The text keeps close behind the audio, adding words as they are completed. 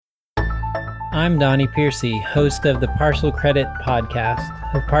I'm Donnie Piercy, host of the Partial Credit Podcast,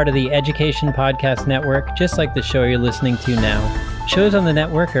 a part of the Education Podcast Network, just like the show you're listening to now. Shows on the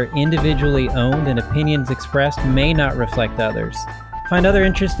network are individually owned and opinions expressed may not reflect others. Find other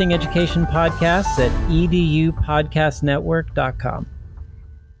interesting education podcasts at edupodcastnetwork.com.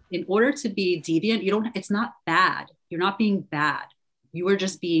 In order to be deviant, it's not bad. You're not being bad. You are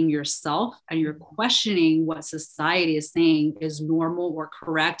just being yourself, and you're questioning what society is saying is normal or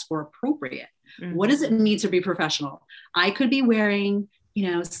correct or appropriate. Mm-hmm. What does it mean to be professional? I could be wearing,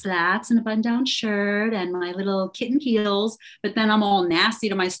 slacks and a button-down shirt and my little kitten heels, but then I'm all nasty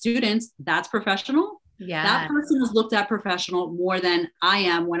to my students. That's professional? Yeah. That person is looked at professional more than I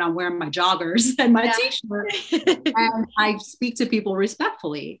am when I'm wearing my joggers and my t-shirt. And I speak to people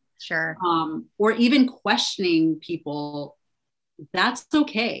respectfully. Sure. Or even questioning people. That's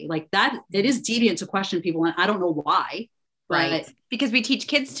okay. Like that, it is deviant to question people. And I don't know why. Right. Because we teach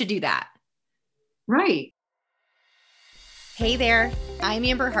kids to do that. Right. Hey there. I'm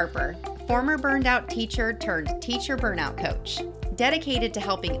Amber Harper, former burned out teacher turned teacher burnout coach, dedicated to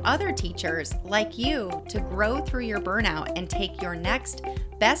helping other teachers like you to grow through your burnout and take your next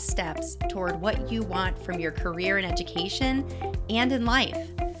best steps toward what you want from your career in education and in life.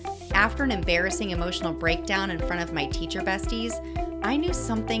 After an embarrassing emotional breakdown in front of my teacher besties, I knew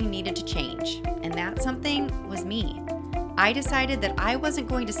something needed to change, and that something was me. I decided that I wasn't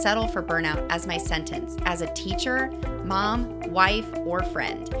going to settle for burnout as my sentence as a teacher, mom, wife, or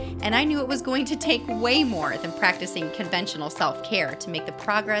friend, and I knew it was going to take way more than practicing conventional self-care to make the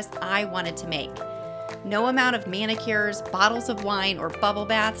progress I wanted to make. No amount of manicures, bottles of wine, or bubble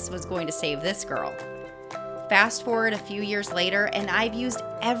baths was going to save this girl. Fast forward a few years later, and I've used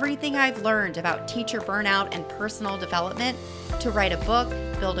everything I've learned about teacher burnout and personal development to write a book,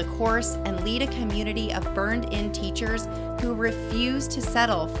 build a course, and lead a community of burned-in teachers who refuse to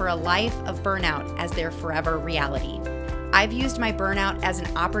settle for a life of burnout as their forever reality. I've used my burnout as an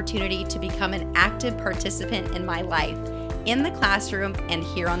opportunity to become an active participant in my life, in the classroom and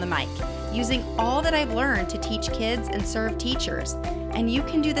here on the mic, using all that I've learned to teach kids and serve teachers. And you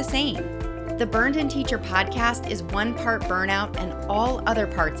can do the same. The Burned In Teacher podcast is one part burnout and all other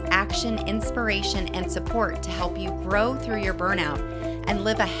parts action, inspiration, and support to help you grow through your burnout and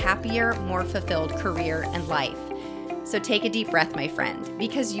live a happier, more fulfilled career and life. So take a deep breath, my friend,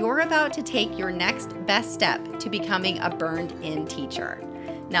 because you're about to take your next best step to becoming a burned in teacher.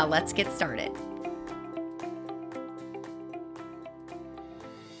 Now let's get started.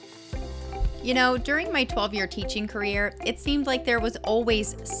 During my 12-year teaching career, it seemed like there was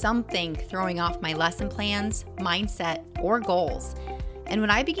always something throwing off my lesson plans, mindset, or goals. And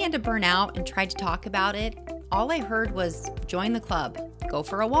when I began to burn out and tried to talk about it, all I heard was join the club, go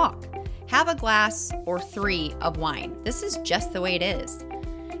for a walk, have a glass or 3 of wine. This is just the way it is.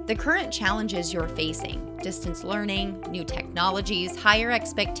 The current challenges you're facing, distance learning, new technologies, higher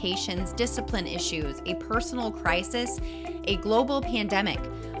expectations, discipline issues, a personal crisis, a global pandemic,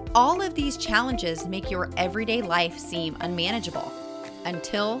 all of these challenges make your everyday life seem unmanageable.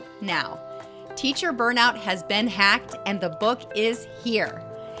 Until now. Teacher burnout has been hacked and the book is here.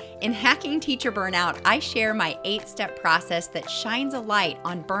 In Hacking Teacher Burnout, I share my 8-step process that shines a light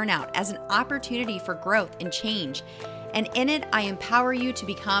on burnout as an opportunity for growth and change. And in it, I empower you to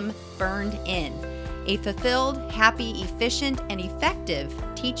become burned in, a fulfilled, happy, efficient, and effective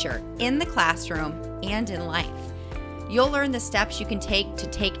teacher in the classroom and in life. You'll learn the steps you can take to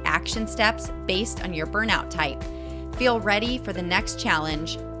take action steps based on your burnout type. Feel ready for the next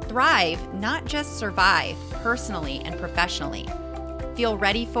challenge. Thrive, not just survive, personally and professionally. Feel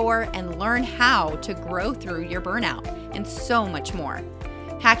ready for and learn how to grow through your burnout, and so much more.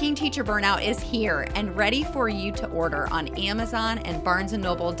 Hacking Teacher Burnout is here and ready for you to order on Amazon and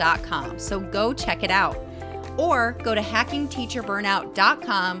barnesandnoble.com, so go check it out. Or go to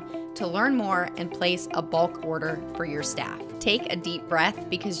hackingteacherburnout.com to learn more and place a bulk order for your staff. Take a deep breath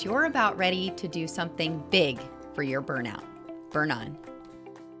because you're about ready to do something big for your burnout. Burn on.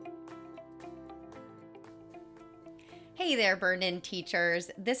 Hey there, Burned In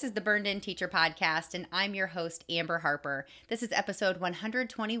Teachers. This is the Burned In Teacher podcast, and I'm your host, Amber Harper. This is episode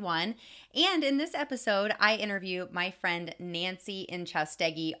 121, and in this episode, I interview my friend Nancy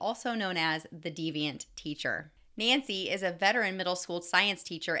Ynchaustegui, also known as the Deviant Teacher. Nancy is a veteran middle school science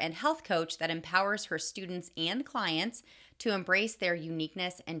teacher and health coach that empowers her students and clients to embrace their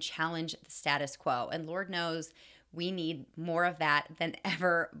uniqueness and challenge the status quo. And Lord knows we need more of that than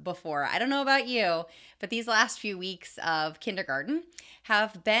ever before. I don't know about you, but these last few weeks of kindergarten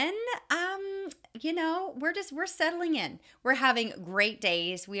have been, we're settling in. We're having great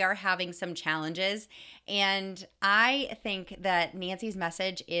days. We are having some challenges. And I think that Nancy's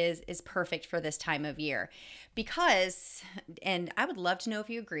message is perfect for this time of year because, and I would love to know if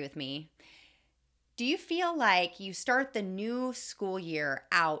you agree with me. Do you feel like you start the new school year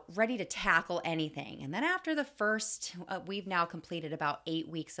out ready to tackle anything? And then after the first, we've now completed about 8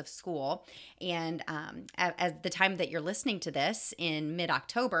 weeks of school. And at the time that you're listening to this in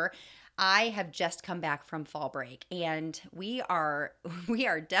mid-October, I have just come back from fall break, and we are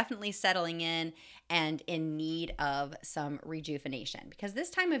definitely settling in and in need of some rejuvenation, because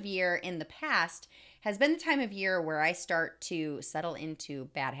this time of year in the past has been the time of year where I start to settle into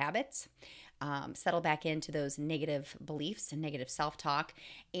bad habits, settle back into those negative beliefs and negative self-talk,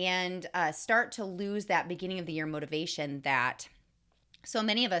 and start to lose that beginning of the year motivation that so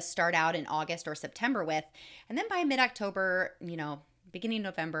many of us start out in August or September with, and then by mid-October, beginning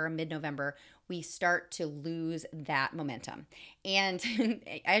November, mid-November, we start to lose that momentum. And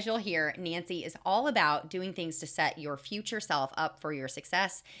as you'll hear, Nancy is all about doing things to set your future self up for your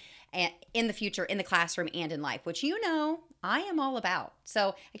success and in the future, in the classroom and in life, which I am all about.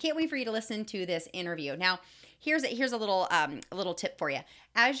 So I can't wait for you to listen to this interview. Now, here's a little tip for you.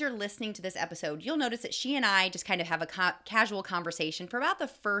 As you're listening to this episode, you'll notice that she and I just kind of have a casual conversation for about the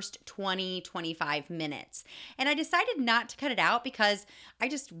first 20-25 minutes. And I decided not to cut it out because I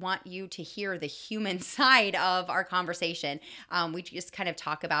just want you to hear the human side of our conversation. We just kind of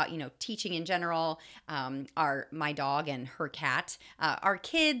talk about, teaching in general, my dog and her cat, our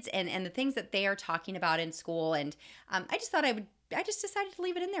kids and the things that they are talking about in school. And I just decided to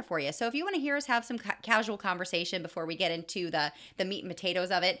leave it in there for you. So if you want to hear us have some casual conversation before we get into the meat and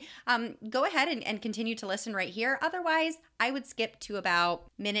potatoes of it, go ahead and continue to listen right here. Otherwise, I would skip to about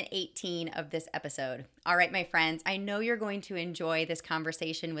minute 18 of this episode. All right, my friends, I know you're going to enjoy this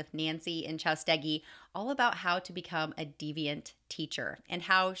conversation with Nancy Ynchaustegui, all about how to become a deviant teacher and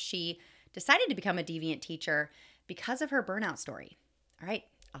how she decided to become a deviant teacher because of her burnout story. All right,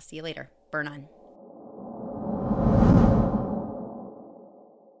 I'll see you later. Burn on.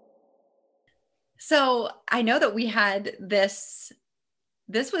 So I know that we had this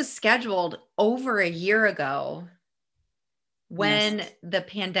was scheduled over a year ago when the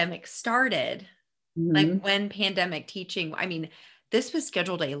pandemic started, like when pandemic teaching, this was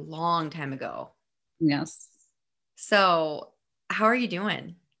scheduled a long time ago. Yes. So how are you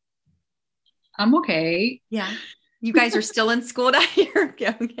doing? I'm okay. Yeah. You guys are still in school now? You're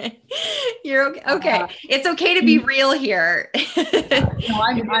okay. You're okay. Okay. It's okay to be real here. It's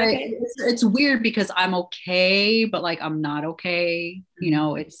weird because I'm okay, but like, I'm not okay.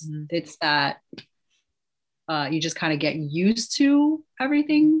 It's that you just kind of get used to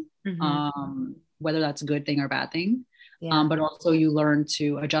everything, whether that's a good thing or bad thing. Yeah. But also you learn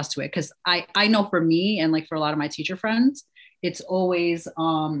to adjust to it. Cause I know for me and like for a lot of my teacher friends, it's always,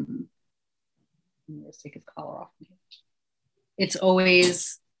 let's take his collar off. It's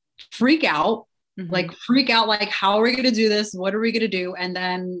always freak out, like how are we going to do this? What are we going to do? And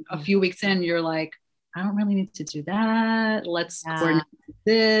then a few weeks in, you're like, I don't really need to do that. Let's coordinate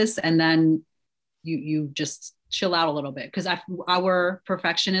this. And then you just chill out a little bit. Cause our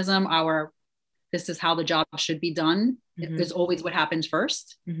perfectionism, this is how the job should be done. Is always what happens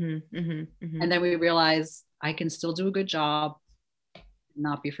first. And then we realize I can still do a good job,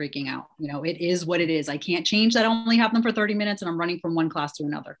 not be freaking out. It is what it is. I can't change that. I only have them for 30 minutes and I'm running from one class to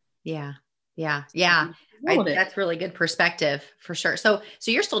another. Yeah. That's really good perspective for sure. So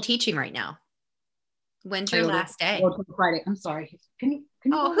you're still teaching right now. When's your last day? Friday. I'm sorry. Can you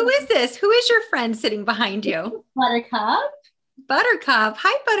who is this? Who is your friend sitting behind you? Buttercup.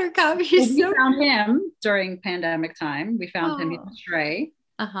 Hi, Buttercup. We found him during pandemic time. We found him. He's a stray.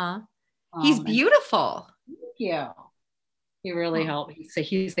 He's beautiful. Thank you. He really helped.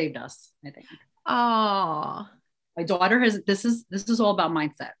 He saved us, I think. Oh, my daughter this is all about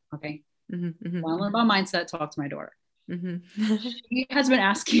mindset. Okay. Want to learn about mindset? Talk to my daughter. She has been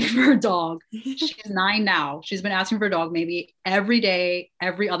asking for a dog. She's 9 now. She's been asking for a dog maybe every day,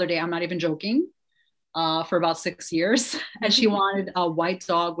 every other day. I'm not even joking. For about 6 years. And she wanted a white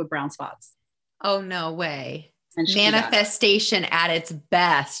dog with brown spots. Oh, no way. And manifestation at its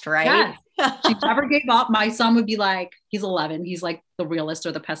best, right? Yes. She never gave up. My son would be like, he's 11. He's like the realist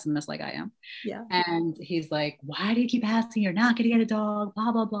or the pessimist like I am. Yeah. And he's like, why do you keep asking? You're not going to get a dog,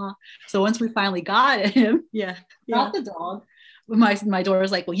 blah, blah, blah. So once we finally got him, got the dog, my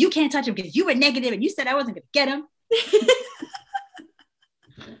daughter's like, well, you can't touch him because you were negative and you said I wasn't going to get him.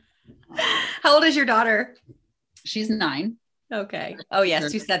 How old is your daughter? She's 9. Okay. Oh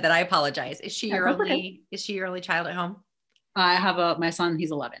yes, you said that. I apologize. Is she your only child at home? I have my son,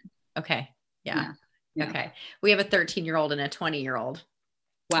 he's 11. Okay. Yeah. Yeah. Okay. We have a 13-year-old and a 20-year-old.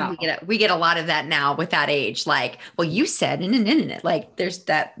 Wow. We get a lot of that now with that age. Like, well, you said, like there's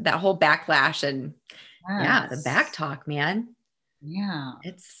that whole backlash and yeah, the back talk, man. Yeah.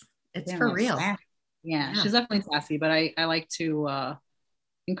 It's Damn, for like real. sassy. Yeah. Yeah. She's definitely sassy, but I like to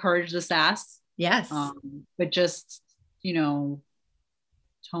encourage the sass. Yes. But just,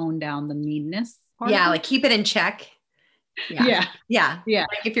 tone down the meanness part. Yeah, like keep it in check. Yeah.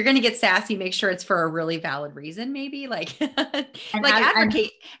 Like if you're going to get sassy, make sure it's for a really valid reason, maybe like,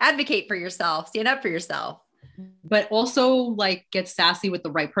 advocate for yourself, stand up for yourself. But also like get sassy with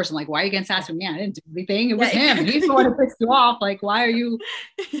the right person. Like, why are you getting sassy with me? I didn't do anything. It was him. He's the one who pissed you off. Like, why are you?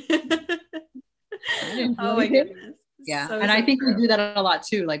 Oh my goodness. Yeah. So I think we do that a lot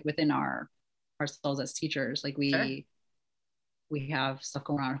too, like within ourselves as teachers. Like we have stuff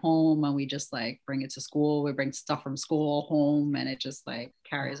going on at home and we just like bring it to school. We bring stuff from school home and it just like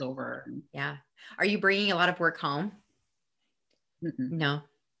carries over. Yeah. Are you bringing a lot of work home? No.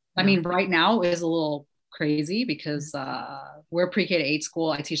 I mean, right now is a little crazy because we're pre-K to 8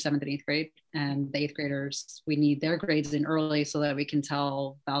 school. I teach 7th and 8th grade, and the 8th graders, we need their grades in early so that we can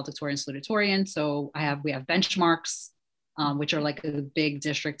tell valedictorian, salutatorian. So we have benchmarks, which are like a big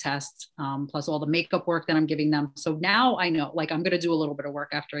district test, plus all the makeup work that I'm giving them. So now I know, like, I'm going to do a little bit of work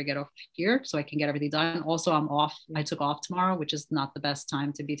after I get off here so I can get everything done. Also, I'm off. I took off tomorrow, which is not the best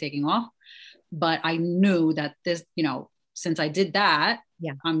time to be taking off. But I knew that this, since I did that,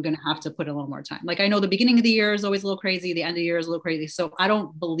 I'm going to have to put a little more time. Like, I know the beginning of the year is always a little crazy. The end of the year is a little crazy. So I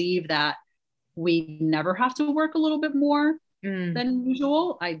don't believe that we never have to work a little bit more than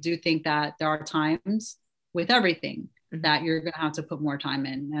usual. I do think that there are times with everything that you're going to have to put more time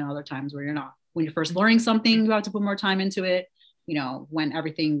in, and other times where you're not. When you're first learning something, you have to put more time into it. When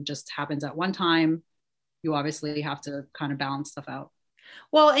everything just happens at one time, you obviously have to kind of balance stuff out.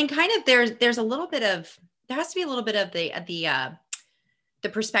 Well, and kind of there's a little bit of, there has to be a little bit of the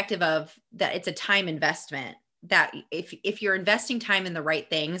perspective of that it's a time investment, that if you're investing time in the right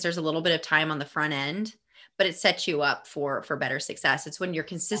things, there's a little bit of time on the front end, but it sets you up for better success. It's when you're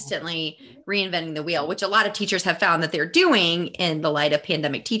consistently reinventing the wheel, which a lot of teachers have found that they're doing in the light of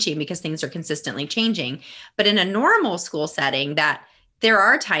pandemic teaching because things are consistently changing. But in a normal school setting, that there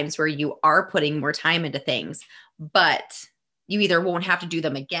are times where you are putting more time into things, but you either won't have to do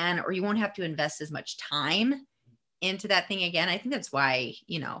them again, or you won't have to invest as much time into that thing again. I think that's why,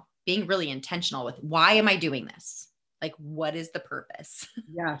 being really intentional with, why am I doing this? Like, what is the purpose?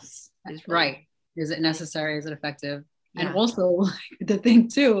 Yes. That's right. Is it necessary? Is it effective? Yeah. And also the thing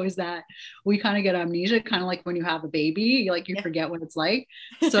too, is that we kind of get amnesia, kind of like when you have a baby, like you forget what it's like.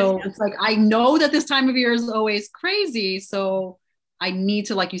 So it's like, I know that this time of year is always crazy. So I need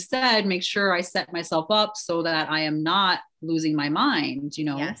to, like you said, make sure I set myself up so that I am not losing my mind,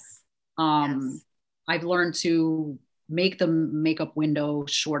 Yes. I've learned to make the makeup window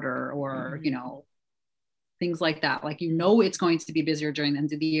shorter, or, things like that. Like, it's going to be busier during the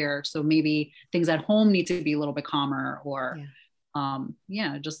end of the year. So maybe things at home need to be a little bit calmer, or,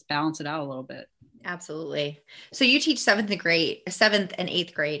 just balance it out a little bit. Absolutely. So you teach 7th and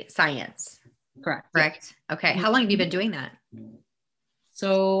 8th grade science. Correct. Yeah. Okay. How long have you been doing that?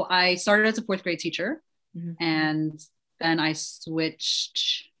 So I started as a 4th grade teacher, and then I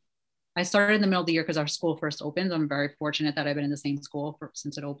switched. I started in the middle of the year because our school first opened. I'm very fortunate that I've been in the same school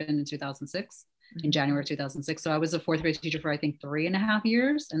since it opened in 2006, in January 2006. So I was a 4th grade teacher for, I think, 3.5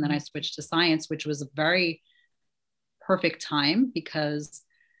 years. And then I switched to science, which was a very perfect time because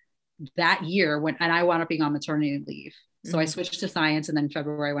that year and I wound up being on maternity leave. So I switched to science, and then in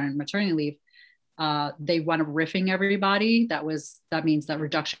February I went on maternity leave. They wound up riffing everybody. That means that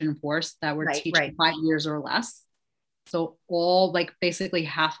reduction in force that were teaching 5 years or less. So all, like, basically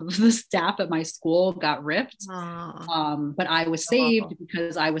half of the staff at my school got ripped. But I was saved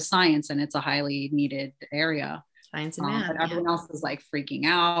because I was science, and it's a highly needed area. Science and math. But everyone else was like freaking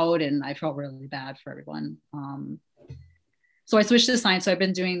out, and I felt really bad for everyone. So I switched to science. So I've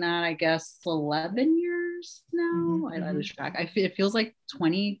been doing that, I guess, 11 years now. I lose track. It feels like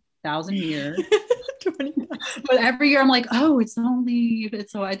 20,000 years. But every year I'm like, so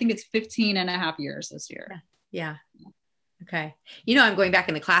I think it's 15.5 years this year. Yeah. Okay. I'm going back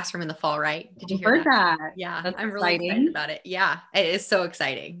in the classroom in the fall, right? Did you hear that? Yeah. That's I'm exciting. really excited about it. Yeah. It is so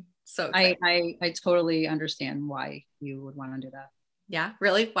exciting. So exciting. I totally understand why you would want to do that. Yeah.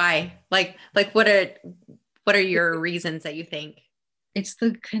 Really? Why? Like what are your reasons that you think? It's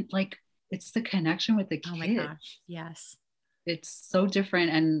the connection with the kid. Oh my gosh. Yes. It's so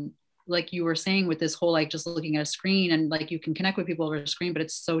different. And like you were saying, with this whole, like, just looking at a screen, and like you can connect with people over a screen, but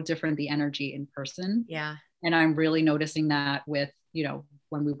it's so different, the energy in person. Yeah. And I'm really noticing that with,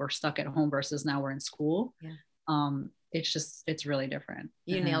 when we were stuck at home versus now we're in school. Yeah. It's really different.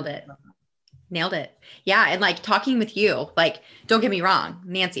 You nailed it. Nailed it. Yeah. And like talking with you, like, don't get me wrong,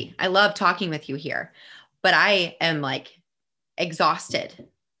 Nancy, I love talking with you here, but I am like exhausted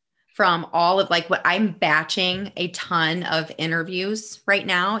from all of like what I'm batching a ton of interviews right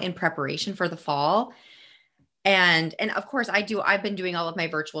now in preparation for the fall. And of course I've been doing all of my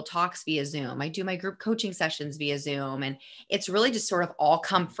virtual talks via Zoom. I do my group coaching sessions via Zoom, and it's really just sort of all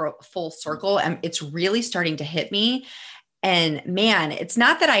come for full circle. And it's really starting to hit me. And man, it's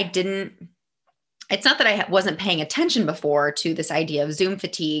not that I wasn't paying attention before to this idea of Zoom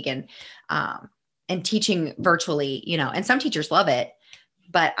fatigue and teaching virtually, you know, and some teachers love it,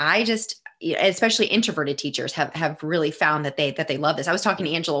 but I just, especially introverted teachers have really found that they love this. I was talking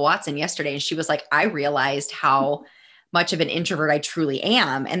to Angela Watson yesterday, and she was like, I realized how much of an introvert I truly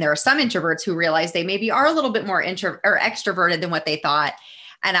am. And there are some introverts who realize they maybe are a little bit more extroverted than what they thought.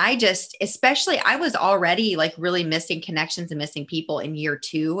 And I was already like really missing connections and missing people in year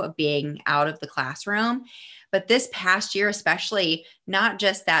 2 of being out of the classroom. But this past year, especially, not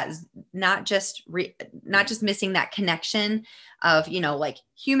just missing that connection of, you know, like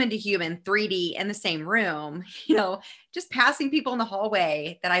human to human, 3D in the same room, you know, just passing people in the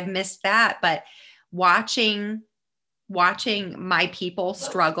hallway, that I've missed that. But watching my people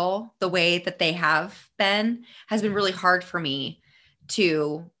struggle the way that they have been has been really hard for me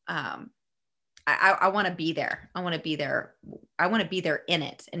to, I want to be there. I want to be there. I want to be there in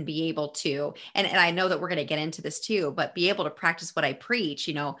it and be able to, and I know that we're going to get into this too, but be able to practice what I preach,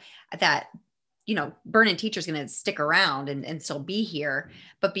 you know, that, you know, Burn-In Teacher is going to stick around and still be here,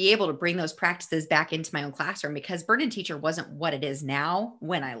 but be able to bring those practices back into my own classroom, because Burn-In Teacher wasn't what it is now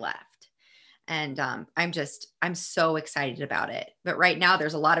when I left. And I'm so excited about it. But right now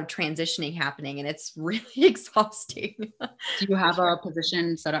there's a lot of transitioning happening, and it's really exhausting. Do you have a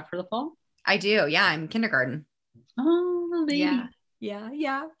position set up for the fall? I do. Yeah. I'm kindergarten. Oh, baby.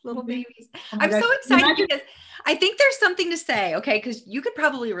 Yeah. Little babies. Oh I'm gosh. so excited because I think there's something to say. Okay. Cause you could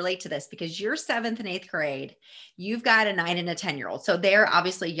probably relate to this because you're 7th and 8th grade. You've got a 9 and a 10-year-old. So they're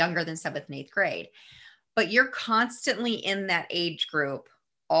obviously younger than 7th and 8th grade, but you're constantly in that age group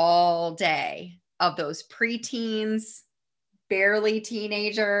all day of those preteens, barely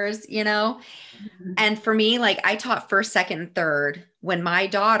teenagers, you know? Mm-hmm. And for me, like I taught 1st, 2nd, and 3rd when my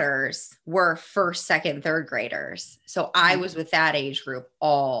daughters were 1st, 2nd, 3rd graders. So I was with that age group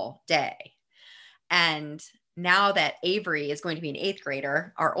all day. And now that Avery is going to be an 8th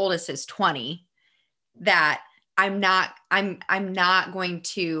grader, our oldest is 20, that I'm not going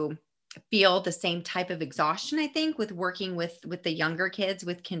to feel the same type of exhaustion, I think, with working with the younger kids,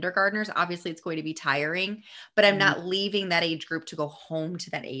 with kindergartners. Obviously it's going to be tiring, but I'm not leaving that age group to go home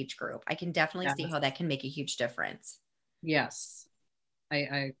to that age group. I can definitely see how that can make a huge difference. Yes, I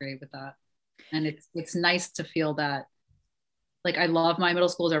agree with that. And it's nice to feel that, like, I love my middle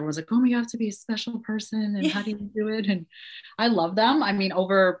schools. Everyone's like, oh, you have to be a special person. And how do you do it? And I love them. I mean,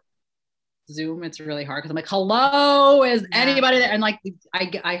 over Zoom, it's really hard because I'm like, hello, is anybody there? And like,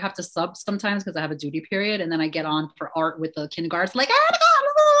 I have to sub sometimes because I have a duty period. And then I get on for art with the kindergartens, like,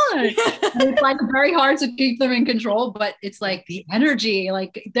 and it's like very hard to keep them in control, but it's like the energy,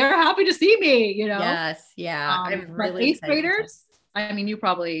 like they're happy to see me, you know? Yes. Yeah. I'm really 8th graders. I mean, you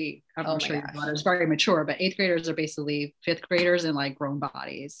probably, I'm sure your daughter's very mature, but 8th graders are basically 5th graders in like grown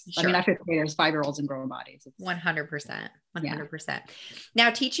bodies. Sure. I mean, not 5th graders, 5-year-olds in grown bodies. It's 100%. Now,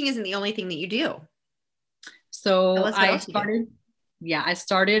 teaching isn't the only thing that you do. So I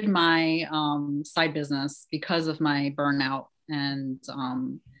started my side business because of my burnout. And so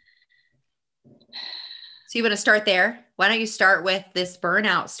you want to start there? Why don't you start with this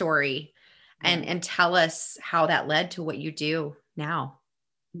burnout story and tell us how that led to what you do now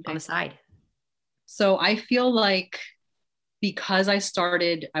on the side? So I feel like because I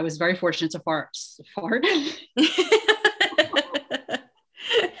was very fortunate to fart.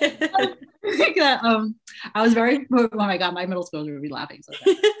 I was very, oh my God, my middle schoolers would be laughing. So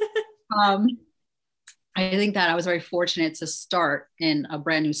I think that I was very fortunate to start in a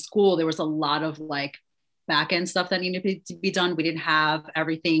brand new school. There was a lot of like back end stuff that needed to be done. We didn't have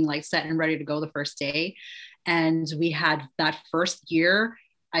everything like set and ready to go the first day. And we had that first year,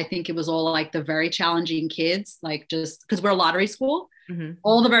 I think it was all like the very challenging kids, like just because we're a lottery school,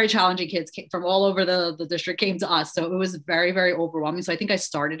 all the very challenging kids came from all over the district came to us. So it was very, very overwhelming. So I think I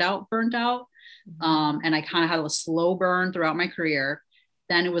started out burnt out. And I kind of had a slow burn throughout my career.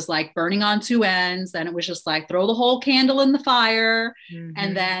 Then it was like burning on 2 ends. Then it was just like throw the whole candle in the fire.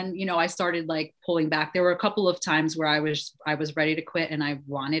 And then, you know, I started like pulling back. There were a couple of times where I was ready to quit and I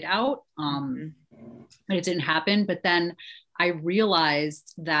wanted out. But it didn't happen. But then I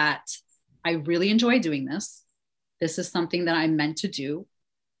realized that I really enjoy doing this. This is something that I'm meant to do.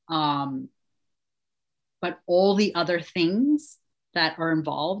 But all the other things that are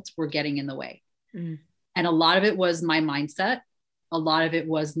involved were getting in the way. Mm. And a lot of it was my mindset. A lot of it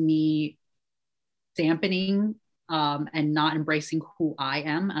was me dampening and not embracing who I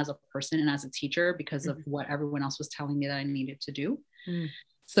am as a person and as a teacher because of what everyone else was telling me that I needed to do. Mm.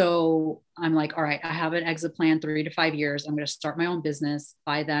 So I'm like, all right, I have an exit plan, 3 to 5 years. I'm going to start my own business.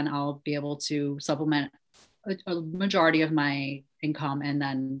 By then I'll be able to supplement a majority of my income and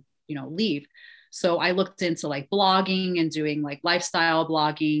then, leave. So I looked into like blogging and doing like lifestyle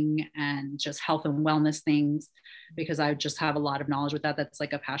blogging and just health and wellness things, because I just have a lot of knowledge with that. That's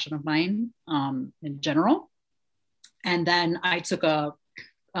like a passion of mine in general. And then I took a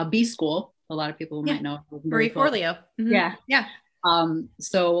B school. A lot of people might know. Marie Forleo. Mm-hmm. Yeah. Yeah.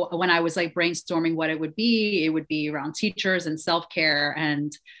 So when I was like brainstorming what it would be around teachers and self-care.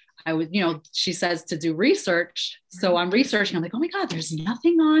 And I would, she says to do research. So I'm researching. I'm like, oh my God, there's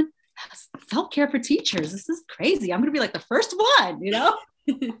nothing on self-care for teachers. This is crazy. I'm going to be like the first one,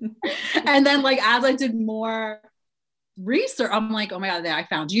 And then like, as I did more research, I'm like, oh my God, I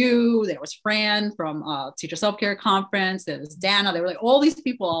found you. There was Fran from Teacher Self-Care Conference. There was Dana. They were like all these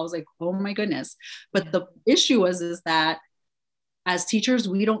people. I was like, oh my goodness. But the issue is that as teachers,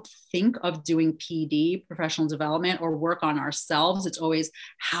 we don't think of doing PD, professional development, or work on ourselves. It's always,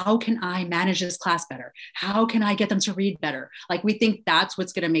 how can I manage this class better? How can I get them to read better? Like we think that's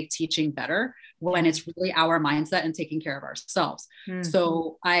what's going to make teaching better, when it's really our mindset and taking care of ourselves. Mm-hmm.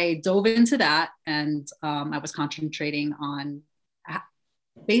 So I dove into that, and I was concentrating on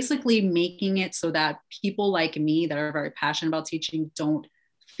basically making it so that people like me that are very passionate about teaching don't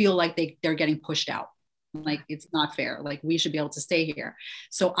feel like they're getting pushed out. Like, it's not fair. Like, we should be able to stay here.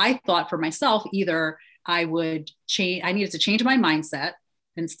 So I thought for myself, either I needed to change my mindset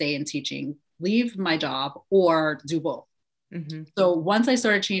and stay in teaching, leave my job, or do both. Mm-hmm. So once I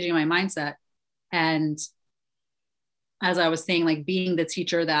started changing my mindset, and as I was saying, like being the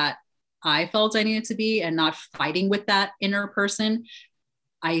teacher that I felt I needed to be and not fighting with that inner person,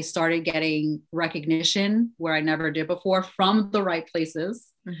 I started getting recognition where I never did before from the right places.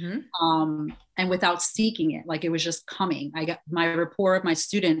 Mm-hmm. And without seeking it, like it was just coming. I got my rapport of my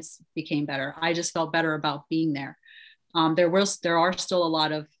students became better. I just felt better about being there. There are still a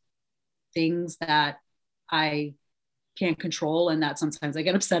lot of things that I can't control and that sometimes I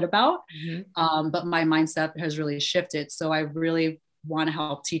get upset about. Mm-hmm. But my mindset has really shifted. So I really want to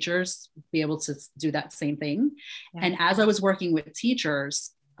help teachers be able to do that same thing. Yeah. And as I was working with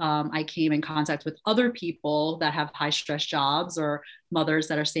teachers, I came in contact with other people that have high stress jobs, or mothers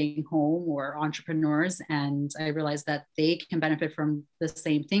that are staying home, or entrepreneurs. And I realized that they can benefit from the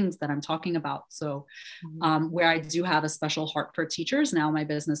same things that I'm talking about. So where I do have a special heart for teachers, now my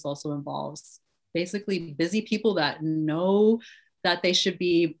business also involves basically busy people that know that they should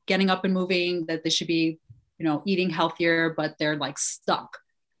be getting up and moving, that they should be, eating healthier, but they're like stuck.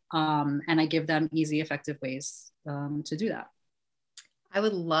 And I give them easy, effective ways to do that. I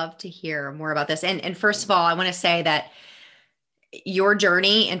would love to hear more about this. And first of all, I want to say that your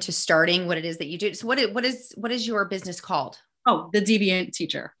journey into starting what it is that you do. So what is your business called? Oh, the Deviant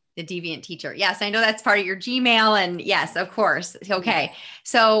Teacher. The Deviant Teacher. Yes. I know that's part of your Gmail, and yes, of course. Okay.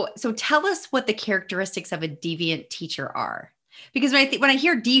 So tell us what the characteristics of a deviant teacher are, because when I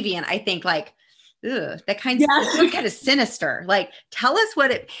hear deviant, I think like, ugh, that kind of sinister. Like, tell us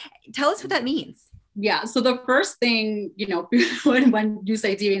what that means. Yeah. So the first thing, when you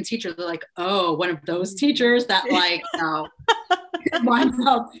say deviant teacher, they're like, oh, one of those teachers that like, winds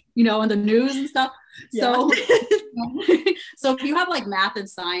up, in the news and stuff. Yeah. So if you have like math and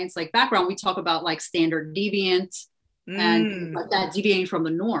science, like background, we talk about like standard deviant and like that deviating from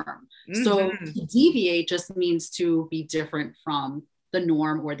the norm. Mm-hmm. So to deviate just means to be different from the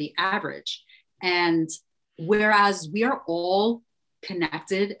norm or the average. And whereas we are all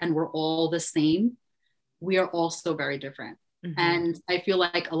connected and we're all the same, we are also very different. Mm-hmm. And I feel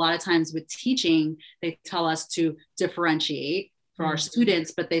like a lot of times with teaching, they tell us to differentiate for our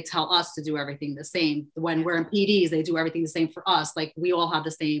students, but they tell us to do everything the same. When we're in PDs, they do everything the same for us. Like, we all have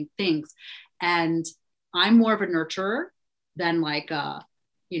the same things. And I'm more of a nurturer than like,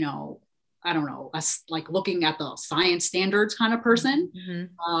 I don't know, like looking at the science standards kind of person.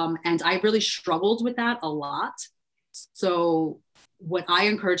 Mm-hmm. And I really struggled with that a lot. So what I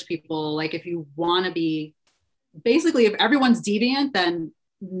encourage people, like, if you want to be, basically, if everyone's deviant, then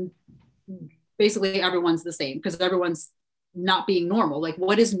basically everyone's the same, because everyone's not being normal. Like,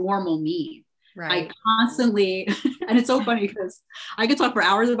 what does normal mean? Right. I constantly, and it's so funny because I could talk for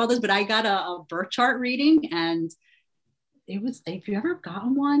hours about this, but I got a birth chart reading, and it was, if you ever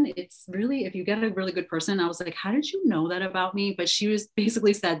gotten one, it's really, if you get a really good person, I was like, how did you know that about me? But she was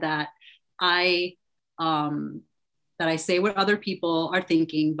basically said that I, that I say what other people are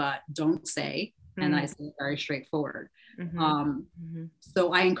thinking, but don't say. And I say it very straightforward.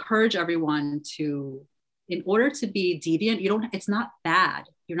 So I encourage everyone to, in order to be deviant, it's not bad.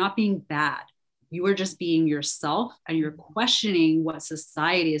 You're not being bad. You are just being yourself, and you're questioning what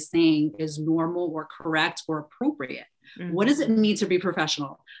society is saying is normal or correct or appropriate. What does it mean to be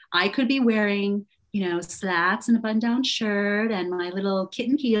professional? I could be wearing, slacks and a button-down shirt and my little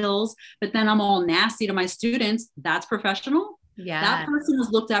kitten heels, but then I'm all nasty to my students. That's professional. Yeah. That person is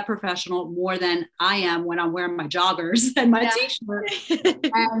looked at professional more than I am when I'm wearing my joggers and my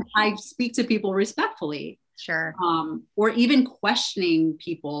t-shirt. And I speak to people respectfully. Sure. Or even questioning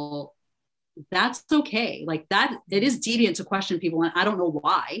people. That's okay. Like that, it is deviant to question people. And I don't know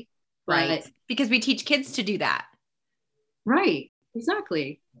why. Right. Because we teach kids to do that. Right.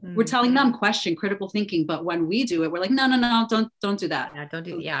 Exactly. We're telling them question critical thinking, but when we do it, we're like, no, don't do that. Yeah, don't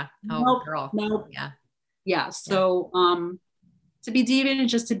do. Yeah. Oh, nope, girl. Nope. Yeah. Yeah. So, to be deviant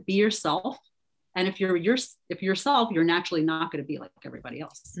is just to be yourself. And if you're yourself, you're naturally not going to be like everybody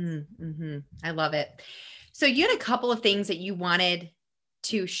else. I love it. So you had a couple of things that you wanted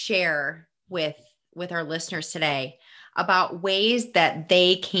to share with our listeners today about ways that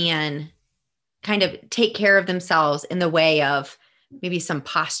they can kind of take care of themselves in the way of maybe some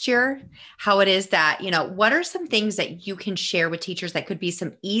posture, how it is that, what are some things that you can share with teachers that could be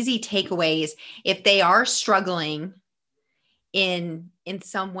some easy takeaways if they are struggling in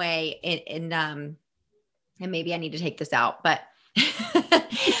some way and maybe I need to take this out, but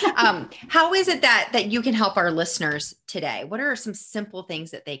how is it that you can help our listeners today? What are some simple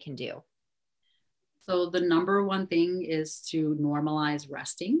things that they can do? So the number one thing is to normalize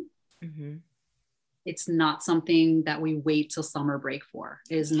resting. It's not something that we wait till summer break for.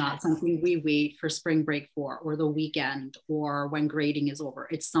 It is not something we wait for spring break for, or the weekend, or when grading is over.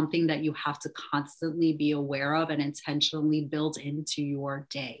 It's something that you have to constantly be aware of and intentionally build into your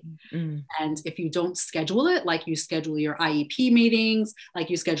day. And if you don't schedule it, like you schedule your IEP meetings, like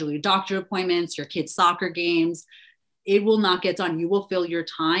you schedule your doctor appointments, your kids' soccer games, it will not get done. You will fill your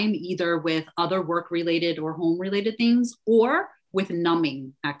time either with other work-related or home-related things, or with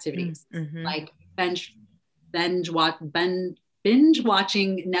numbing activities, like binge watching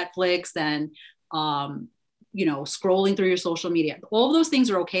Netflix and scrolling through your social media. All of those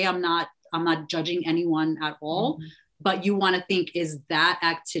things are okay. I'm not judging anyone at all, but you want to think, is that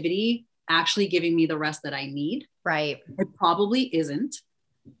activity actually giving me the rest that I need? Right. It probably isn't.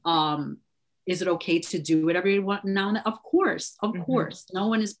 Is it okay to do it every now and then? Of course. No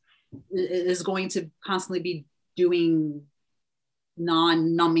one is going to constantly be doing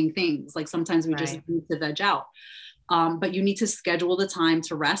non-numbing things. Like sometimes we just need to veg out. But you need to schedule the time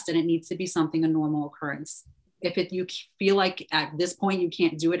to rest, and it needs to be a normal occurrence. If you feel like at this point you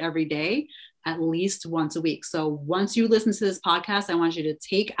can't do it every day, at least once a week. So once you listen to this podcast, I want you to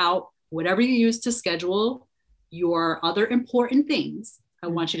take out whatever you use to schedule your other important things. I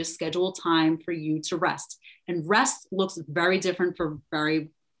want you to schedule time for you to rest. And rest looks very different for very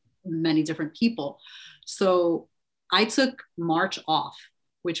many different people. So I took March off,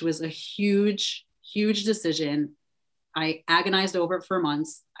 which was a huge, huge decision. I agonized over it for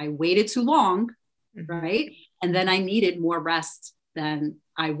months. I waited too long, right? And then I needed more rest than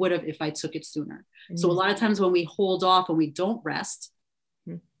I would have if I took it sooner. So a lot of times when we hold off and we don't rest,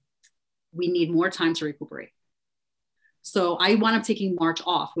 we need more time to recuperate. So I wound up taking March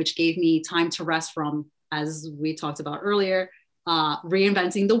off, which gave me time to rest from, as we talked about earlier,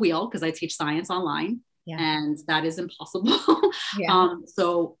 reinventing the wheel, because I teach science online. And that is impossible.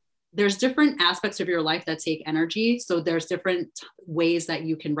 So there's different aspects of your life that take energy. So there's different ways that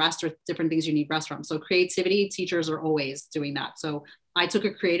you can rest, or different things you need rest from. So creativity, teachers are always doing that. So I took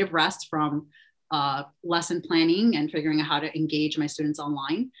a creative rest from lesson planning and figuring out how to engage my students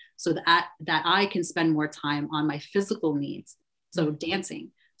online, so that I can spend more time on my physical needs. So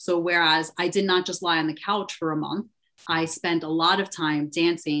dancing. So whereas I did not just lie on the couch for a month, I spent a lot of time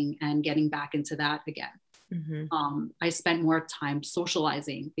dancing and getting back into that again. I spent more time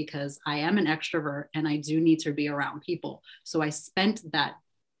socializing because I am an extrovert and I do need to be around people. So I spent that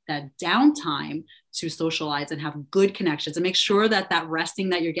downtime to socialize and have good connections and make sure that resting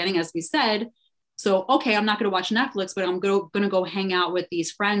that you're getting, as we said. So, okay, I'm not going to watch Netflix, but I'm going to go hang out with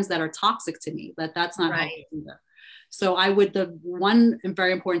these friends that are toxic to me. That's not healthy either. So the one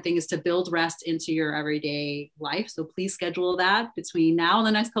very important thing is to build rest into your everyday life. So please schedule that between now and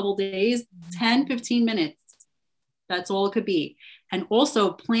the next couple of days, 10, 15 minutes. That's all it could be. And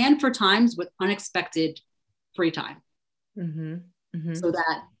also plan for times with unexpected free time. Mm-hmm. Mm-hmm. So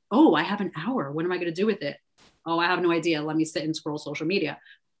that, oh, I have an hour. What am I going to do with it? Oh, I have no idea. Let me sit and scroll social media.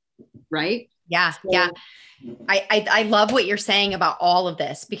 Right. Yeah. So, Yeah. I love what you're saying about all of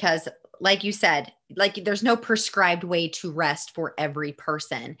this, because like you said, like there's no prescribed way to rest for every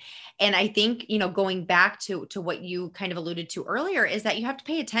person. And I think, going back to what you kind of alluded to earlier, is that you have to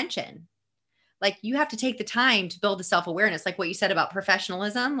pay attention. Like you have to take the time to build the self-awareness, like what you said about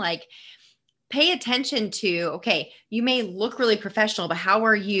professionalism, like pay attention to, okay, you may look really professional, but how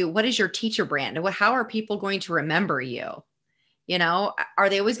are you? What is your teacher brand? How are people going to remember you? Are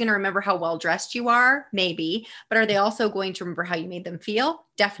they always going to remember how well dressed you are? Maybe, but are they also going to remember how you made them feel?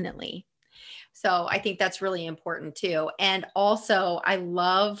 Definitely. So I think that's really important too. And also, I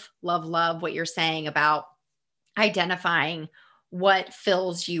love, love, love what you're saying about identifying what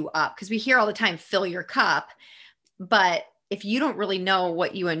fills you up. Because we hear all the time, fill your cup. But if you don't really know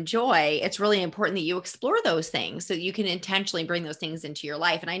what you enjoy, it's really important that you explore those things so that you can intentionally bring those things into your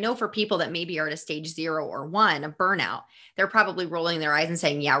life. And I know for people that maybe are at a stage 0 or 1 of burnout, they're probably rolling their eyes and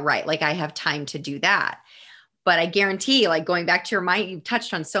saying, yeah, right. Like I have time to do that. But I guarantee, like going back to your mind, you've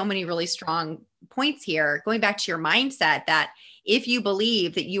touched on so many really strong points here, going back to your mindset that if you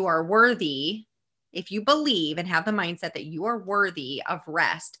believe that you are worthy, if you believe and have the mindset that you are worthy of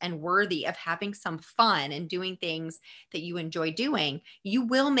rest and worthy of having some fun and doing things that you enjoy doing, you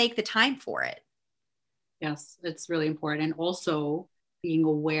will make the time for it. yes, it's really important. And also being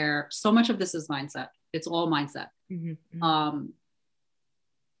aware, so much of this is mindset. It's all mindset. Mm-hmm.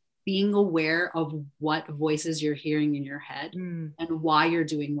 Being aware of what voices you're hearing in your head and why you're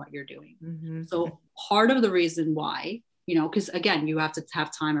doing what you're doing. Mm-hmm. So part of the reason why, because again, you have to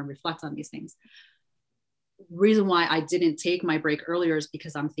have time and reflect on these things. Reason why I didn't take my break earlier is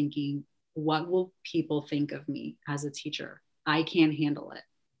because I'm thinking, what will people think of me as a teacher? I can't handle it.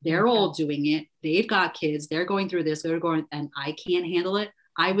 They're all doing it. They've got kids. They're going through this. And I can't handle it.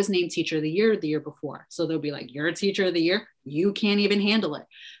 I was named teacher of the year before. So they'll be like, you're a teacher of the year. You can't even handle it.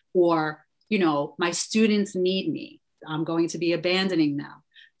 Or, my students need me. I'm going to be abandoning them.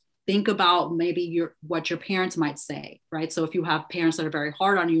 Think about maybe what your parents might say, right? So if you have parents that are very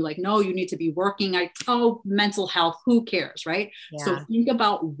hard on you, like, no, you need to be working. Mental health, who cares, right? Yeah. So think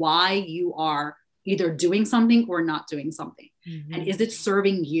about why you are either doing something or not doing something. Mm-hmm. And is it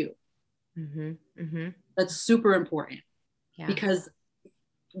serving you? Mm-hmm. Mm-hmm. That's super important. Yeah. Because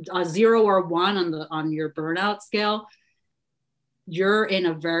a 0 or 1 on your burnout scale, you're in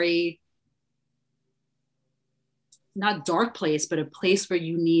a very not dark place, but a place where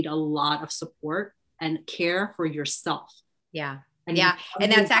you need a lot of support and care for yourself. Yeah. And yeah.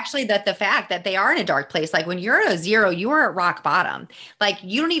 And that's actually the fact that they are in a dark place. Like when you're at a 0, you are at rock bottom. Like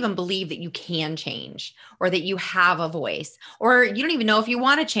you don't even believe that you can change or that you have a voice, or you don't even know if you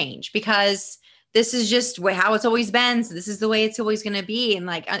want to change because this is just how it's always been. So this is the way it's always going to be. And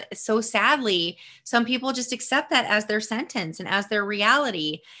like, so sadly, some people just accept that as their sentence and as their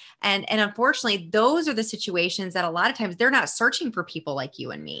reality. And unfortunately, those are the situations that a lot of times they're not searching for people like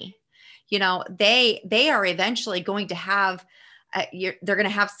you and me. They are eventually going to have, they're going to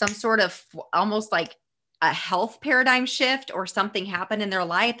have some sort of almost like a health paradigm shift or something happen in their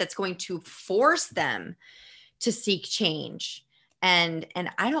life that's going to force them to seek change. And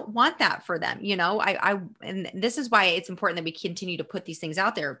I don't want that for them. And this is why it's important that we continue to put these things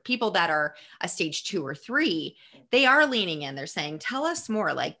out there. People that are a stage 2 or 3, they are leaning in. They're saying, tell us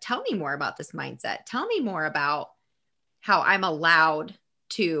more, like, tell me more about this mindset. Tell me more about how I'm allowed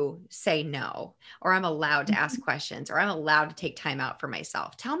to say no, or I'm allowed to ask questions, or I'm allowed to take time out for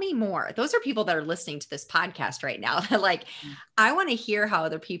myself. Tell me more. Those are people that are listening to this podcast right now. Like, I want to hear how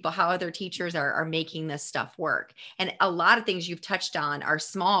other people, how other teachers are making this stuff work. And a lot of things you've touched on are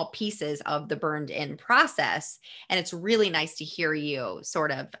small pieces of the burned in process. And it's really nice to hear you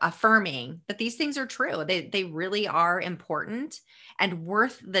sort of affirming that these things are true. They really are important and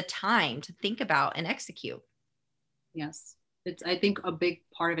worth the time to think about and execute. Yes. I think a big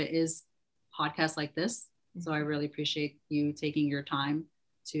part of it is podcasts like this. So I really appreciate you taking your time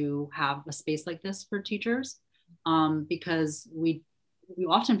to have a space like this for teachers, because we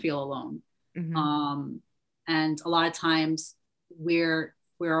often feel alone. Mm-hmm. And a lot of times we're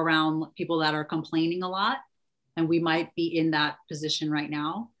around people that are complaining a lot, and we might be in that position right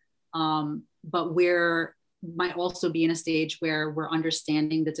now. But might also be in a stage where we're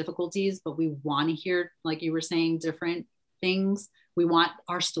understanding the difficulties, but we want to hear, like you were saying, different things. We want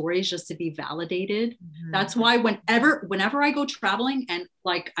our stories just to be validated. Mm-hmm. That's why whenever I go traveling and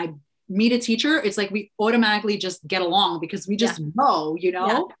like I meet a teacher, it's like we automatically just get along because we just know,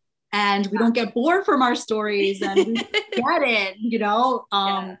 and we don't get bored from our stories, and we get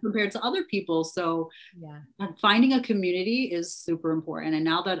it, compared to other people. So finding a community is super important. And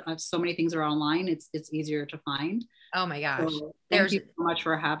now that so many things are online, it's easier to find. Oh my gosh. So thank you so much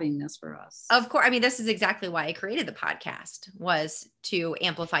for having this for us. Of course. I mean, this is exactly why I created the podcast, was to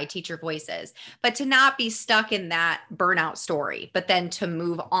amplify teacher voices, but to not be stuck in that burnout story, but then to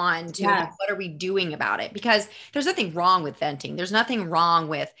move on to what are we doing about it? Because there's nothing wrong with venting. There's nothing wrong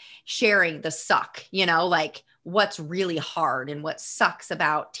with sharing the suck, like what's really hard and what sucks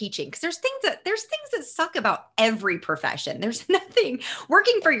about teaching. Because there's things that suck about every profession. There's nothing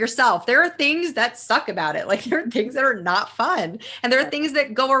working for yourself. There are things that suck about it. Like there are things that are not fun, and there are things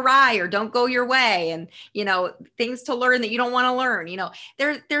that go awry or don't go your way, and things to learn that you don't want to learn.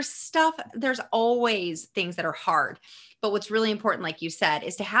 There's stuff. There's always things that are hard. But what's really important, like you said,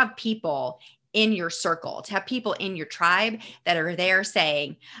 is to have people in your circle, to have people in your tribe that are there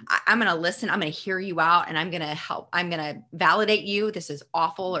saying, I'm going to listen, I'm going to hear you out, and I'm going to help. I'm going to validate you. This is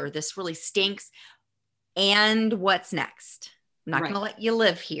awful, or this really stinks. And what's next? I'm not going to let you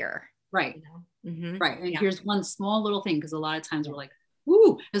live here. Right. Right. And here's one small little thing, because a lot of times we're like,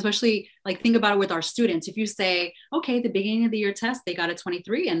 woo, especially like think about it with our students. If you say, okay, the beginning of the year test, they got a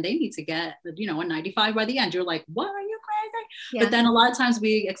 23 and they need to get, a 95 by the end. You're like, what, are you crazy? Yeah. But then a lot of times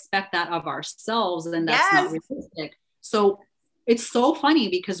we expect that of ourselves, and that's not realistic. So it's so funny,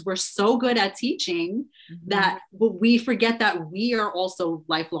 because we're so good at teaching that we forget that we are also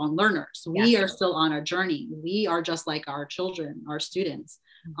lifelong learners. We are still on a journey. We are just like our children, our students.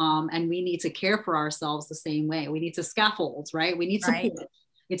 And we need to care for ourselves the same way. We need to scaffold, right? We need support. Right.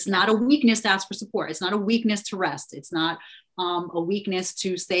 It's not a weakness to ask for support. It's not a weakness to rest. It's not a weakness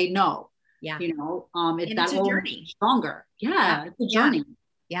to say no. Yeah. It's a journey. Stronger. Yeah. It's a journey.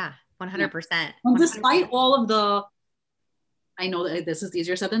 Yeah. 100%. And despite all of the, I know that this is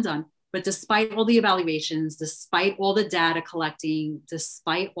easier said than done, but despite all the evaluations, despite all the data collecting,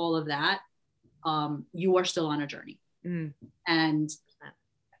 despite all of that, you are still on a journey. And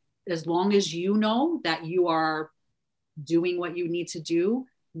as long as you know that you are doing what you need to do,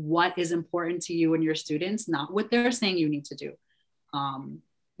 what is important to you and your students, not what they're saying you need to do.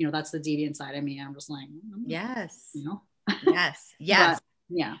 That's the deviant side of me. I'm just like, yes. Yes. But,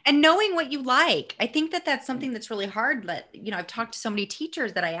 yeah. And knowing what you like. I think that that's something that's really hard. That, I've talked to so many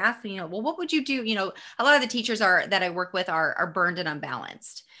teachers that I ask them, well, what would you do? A lot of the teachers that I work with are burned and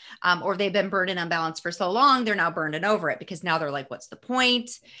unbalanced. Or they've been burned and unbalanced for so long, they're now burned and over it, because now they're like, what's the point?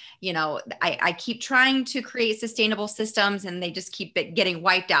 I keep trying to create sustainable systems and they just keep getting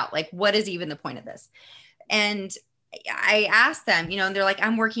wiped out. Like, what is even the point of this? And I asked them, and they're like,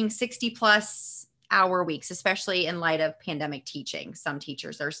 I'm working 60 plus hour weeks, especially in light of pandemic teaching. Some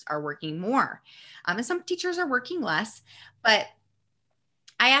teachers are working more, and some teachers are working less. But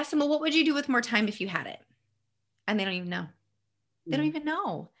I asked them, well, what would you do with more time if you had it? And they don't even know. They don't even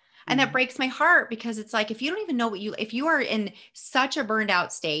know. And that breaks my heart, because it's like, if you don't even know if you are in such a burned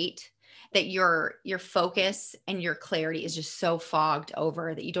out state that your focus and your clarity is just so fogged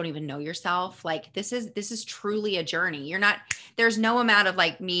over that you don't even know yourself. Like this is truly a journey. There's no amount of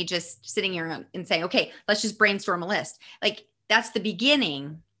like me just sitting here and saying, okay, let's just brainstorm a list. Like that's the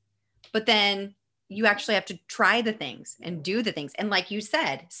beginning, but then you actually have to try the things and do the things. And like you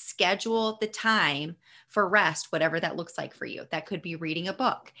said, schedule the time for rest, whatever that looks like for you. That could be reading a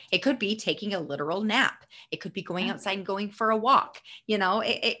book. It could be taking a literal nap. It could be going outside and going for a walk.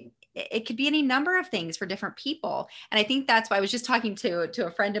 It could be any number of things for different people. And I think that's why I was just talking to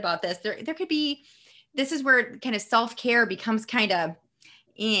a friend about this. There could be, this is where kind of self-care becomes kind of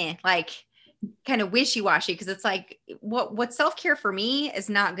wishy-washy, because it's like what self-care for me is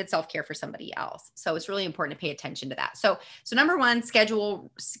not good self-care for somebody else. So it's really important to pay attention to that. So number one, schedule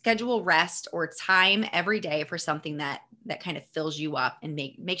rest or time every day for something that kind of fills you up and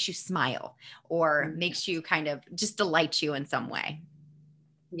makes you smile, or makes you kind of just delight you in some way.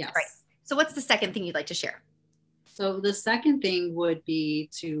 Yes. Right. So what's the second thing you'd like to share? So the second thing would be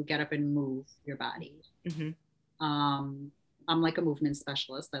to get up and move your body. I'm like a movement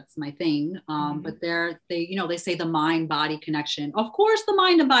specialist. That's my thing. But they say the mind body connection. Of course, the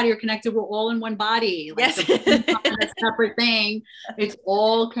mind and body are connected. We're all in one body. Like, yes. It's not a separate thing. It's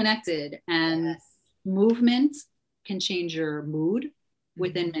all connected. And movement can change your mood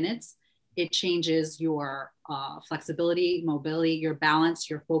within minutes. It changes your flexibility, mobility, your balance,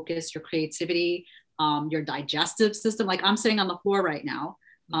 your focus, your creativity, your digestive system. Like I'm sitting on the floor right now.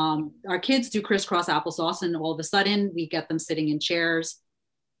 Our kids do crisscross applesauce, and all of a sudden we get them sitting in chairs.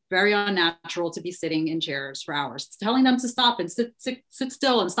 Very unnatural to be sitting in chairs for hours. It's telling them to stop and sit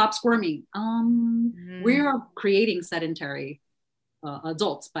still and stop squirming. We are creating sedentary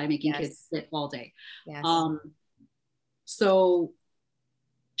adults by making Yes. kids sit all day. Yes. So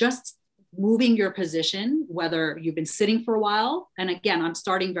just moving your position, whether you've been sitting for a while, and again, I'm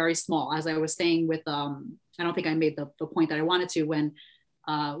starting very small, as I was saying with, I don't think I made the point that I wanted to when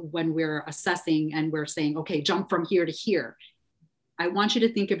we're assessing and we're saying, okay, jump from here to here. I want you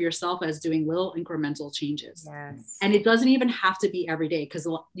to think of yourself as doing little incremental changes. Yes. And it doesn't even have to be every day, because,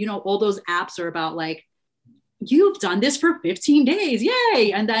 you know, all those apps are about like, you've done this for 15 days,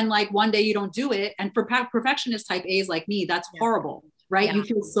 yay. And then like one day you don't do it. And for perfectionist type A's like me, that's horrible, right? Yeah. You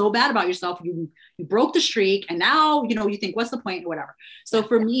feel so bad about yourself. You broke the streak, and now, you know, you think, what's the point or whatever. So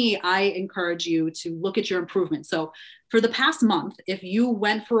for me, I encourage you to look at your improvement. So for the past month, if you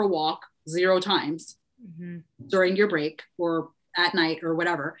went for a walk 0 times during your break or at night or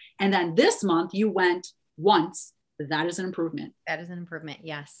whatever, and then this month you went once, that is an improvement. That is an improvement.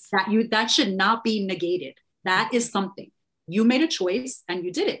 Yes. That should not be negated. That is something. You made a choice and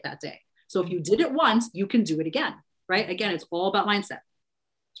you did it that day. So if you did it once, you can do it again, right? Again, it's all about mindset.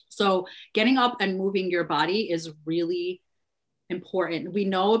 So getting up and moving your body is really important. We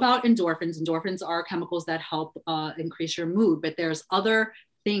know about endorphins. Endorphins are chemicals that help increase your mood, but there's other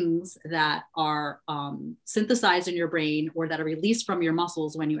things that are synthesized in your brain or that are released from your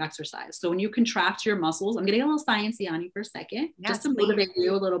muscles when you exercise. So when you contract your muscles, I'm getting a little sciencey on you for a second, just to motivate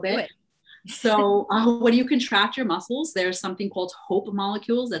you a little bit. So when you contract your muscles, there's something called hope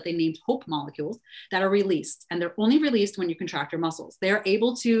molecules that they named hope molecules that are released. And they're only released when you contract your muscles. They're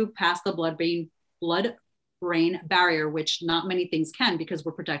able to pass the blood-brain barrier, which not many things can, because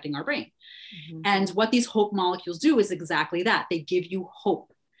we're protecting our brain. And what these hope molecules do is exactly that. They give you hope.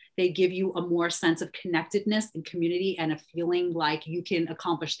 They give you a more sense of connectedness and community and a feeling like you can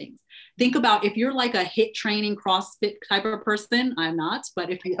accomplish things. Think about if you're like a HIIT training CrossFit type of person. I'm not, but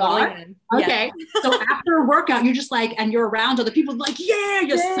if you are, okay. So after a workout, you're just like, and you're around other people like, yeah,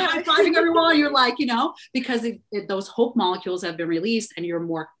 you're high-fiving everyone. You're like, you know, because those hope molecules have been released and you're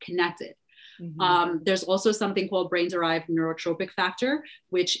more connected. There's also something called brain-derived neurotropic factor,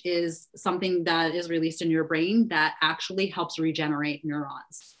 which is something that is released in your brain that actually helps regenerate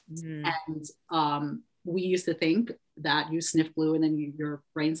neurons. And we used to think that you sniff glue and then your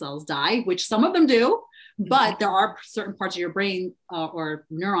brain cells die, which some of them do, but there are certain parts of your brain or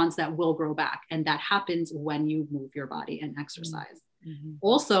neurons that will grow back. And that happens when you move your body and exercise.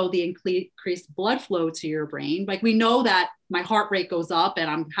 Also, the increased blood flow to your brain. Like we know that my heart rate goes up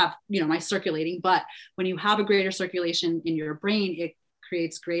and my circulating, but when you have a greater circulation in your brain, it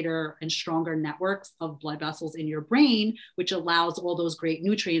creates greater and stronger networks of blood vessels in your brain, which allows all those great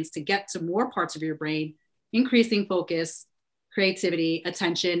nutrients to get to more parts of your brain, increasing focus, creativity,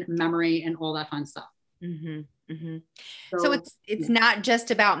 attention, memory, and all that fun stuff. So it's not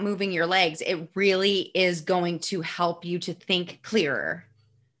just about moving your legs. It really is going to help you to think clearer.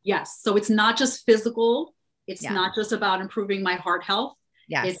 Yes. So it's not just physical. It's not just about improving my heart health.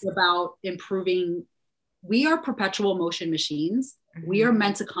 It's about improving. We are perpetual motion machines. We are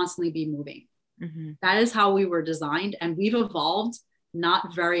meant to constantly be moving. That is how we were designed. And we've evolved we're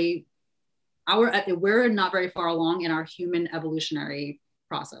not very far along in our human evolutionary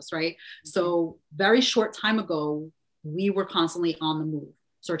process, right? So very short time ago, we were constantly on the move,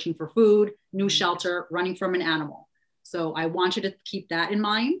 searching for food, new shelter, running from an animal. So I want you to keep that in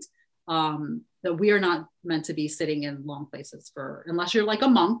mind, that we are not meant to be sitting in long places unless you're like a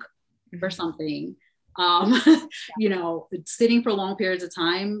monk or something. You know, sitting for long periods of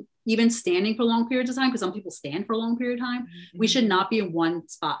time, even standing for long periods of time, because some people stand for a long period of time. We should not be in one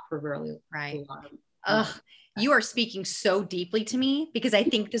spot for really long. You are speaking so deeply to me, because I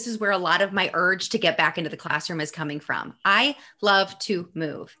think this is where a lot of my urge to get back into the classroom is coming from. I love to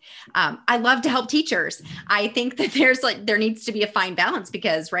move. I love to help teachers. I think that there needs to be a fine balance,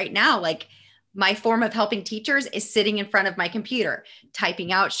 because right now, like, my form of helping teachers is sitting in front of my computer,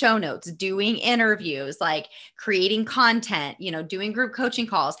 typing out show notes, doing interviews, like creating content, doing group coaching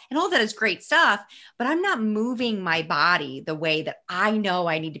calls, and all that is great stuff, but I'm not moving my body the way that I know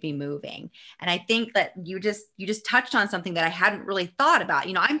I need to be moving. And I think that you just touched on something that I hadn't really thought about.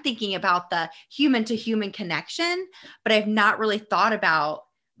 I'm thinking about the human to human connection, but I've not really thought about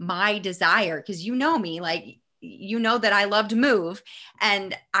my desire, because me, like, that I love to move.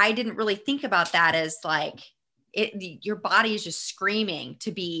 And I didn't really think about that as like your body is just screaming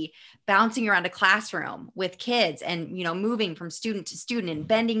to be bouncing around a classroom with kids and, moving from student to student and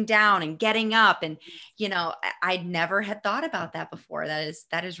bending down and getting up. And, I'd never had thought about that before.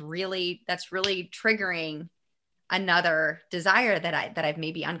 That's really triggering another desire that I've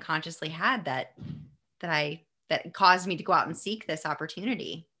maybe unconsciously had that caused me to go out and seek this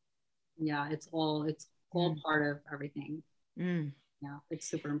opportunity. Yeah. It's all part of everything. Yeah, it's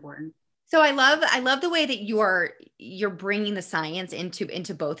super important. So I love the way that you're bringing the science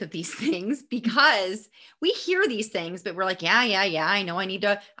into both of these things, because we hear these things, but we're like, yeah, I know I need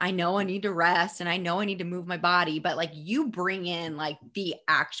to rest, and I know I need to move my body. But like, you bring in like the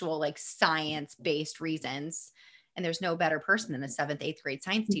actual like science-based reasons. And there's no better person than a 7th, 8th grade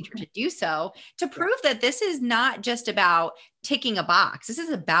science teacher to do so, to prove that this is not just about ticking a box. This is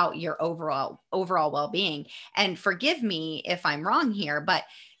about your overall well-being. And forgive me if I'm wrong here, but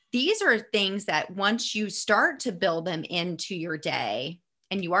these are things that once you start to build them into your day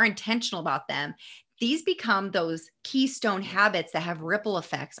and you are intentional about them, these become those keystone habits that have ripple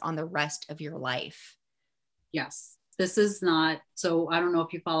effects on the rest of your life. Yes. This is not, so I don't know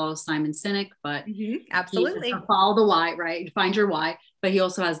if you follow Simon Sinek, but absolutely follow the why, right? Find your why, but he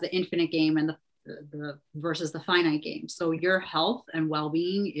also has the infinite game and the versus the finite game. So your health and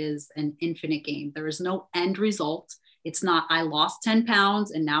well-being is an infinite game. There is no end result. It's not, I lost 10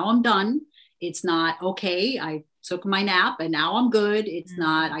 pounds and now I'm done. It's not, okay, I took my nap and now I'm good. It's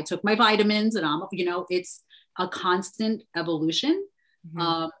not, I took my vitamins and it's a constant evolution.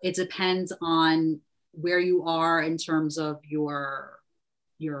 It depends on where you are in terms of your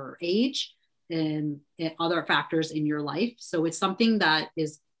age and other factors in your life. So it's something that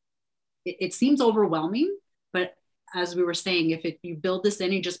is, it seems overwhelming, but as we were saying, if you build this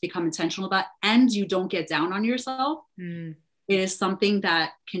in, you just become intentional about, and you don't get down on yourself, it is something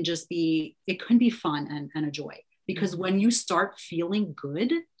that can just be, it can be fun and a joy. Because when you start feeling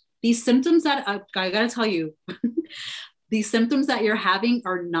good, these symptoms that I got to tell you, these symptoms that you're having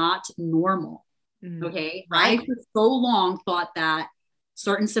are not normal. Okay. Right. I for so long thought that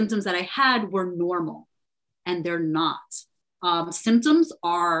certain symptoms that I had were normal, and they're not. Symptoms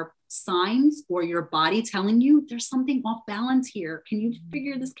are signs or your body telling you there's something off balance here. Can you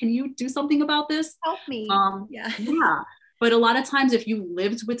figure this? Can you do something about this? Help me. Yeah. But a lot of times, if you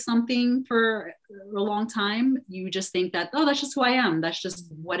lived with something for a long time, you just think that, oh, that's just who I am. That's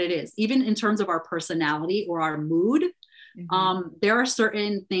just what it is. Even in terms of our personality or our mood, there are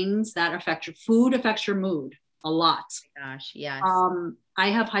certain things that affect your food, affects your mood a lot. Oh my gosh, yes. I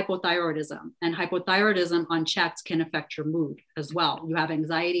have hypothyroidism, and hypothyroidism unchecked can affect your mood as well. You have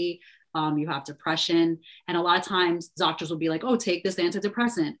anxiety, you have depression, and a lot of times doctors will be like, oh, take this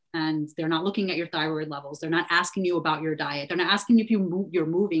antidepressant, and they're not looking at your thyroid levels. They're not asking you about your diet. They're not asking if you're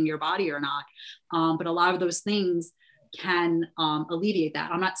moving your body or not. But a lot of those things can alleviate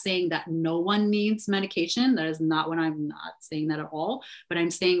that. I'm not saying that no one needs medication. That is not what I'm not saying that at all. But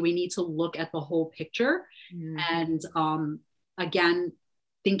I'm saying we need to look at the whole picture. And again,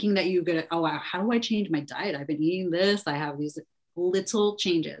 thinking that you're gonna, oh, how do I change my diet? I've been eating this. I have these little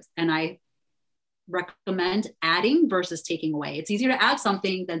changes, and I recommend adding versus taking away. It's easier to add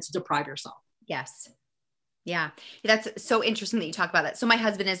something than to deprive yourself. Yes. Yeah. That's so interesting that you talk about that. So my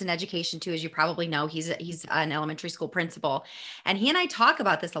husband is in education too, as you probably know. He's an elementary school principal, and he and I talk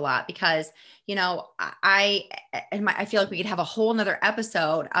about this a lot because, I feel like we could have a whole nother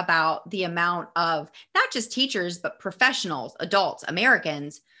episode about the amount of not just teachers, but professionals, adults,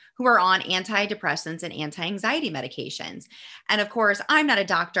 Americans who are on antidepressants and anti-anxiety medications. And of course, I'm not a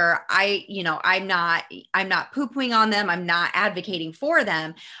doctor. I'm not poo-pooing on them. I'm not advocating for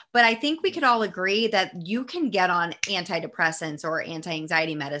them, but I think we could all agree that you can get on antidepressants or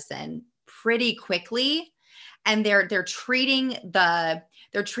anti-anxiety medicine pretty quickly. And they're treating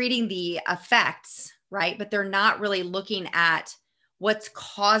the effects, right? But they're not really looking at what's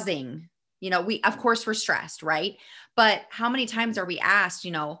causing, of course we're stressed, right? But how many times are we asked,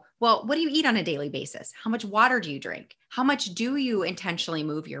 well, what do you eat on a daily basis? How much water do you drink? How much do you intentionally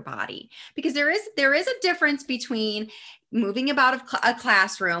move your body? Because there is a difference between moving about a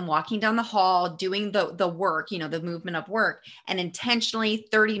classroom, walking down the hall, doing the work, the movement of work, and intentionally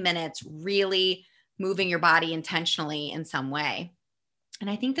 30 minutes really moving your body intentionally in some way. And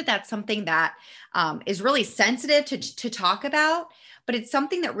I think that that's something that is really sensitive to talk about, but it's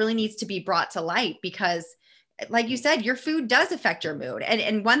something that really needs to be brought to light because, like you said, your food does affect your mood.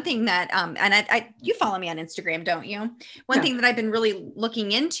 And one thing that, you follow me on Instagram, don't you? One thing that I've been really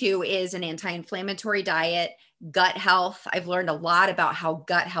looking into is an anti-inflammatory diet, gut health. I've learned a lot about how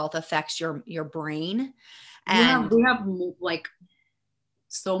gut health affects your brain. And we have like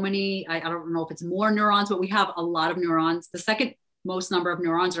so many, I don't know if it's more neurons, but we have a lot of neurons. The second most number of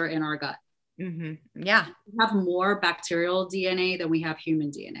neurons are in our gut. Yeah. We have more bacterial DNA than we have human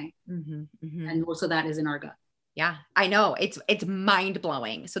DNA. And most of that is in our gut. Yeah, I know. It's mind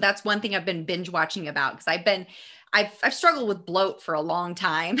blowing. So that's one thing I've been binge watching about because I've struggled with bloat for a long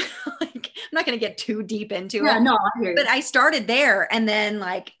time. not going to get too deep into Yeah, it. no, I hear you. But I started there, and then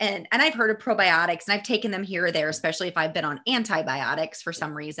like, and I've heard of probiotics, and I've taken them here or there, especially if I've been on antibiotics for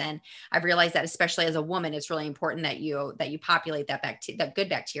some reason. I've realized that especially as a woman, it's really important that you populate that good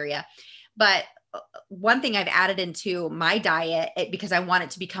bacteria. But one thing I've added into my diet, because I want it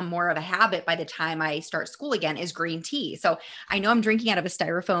to become more of a habit by the time I start school again, is green tea. So I know I'm drinking out of a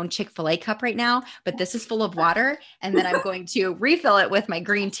styrofoam Chick-fil-A cup right now, but this is full of water. And then I'm going to refill it with my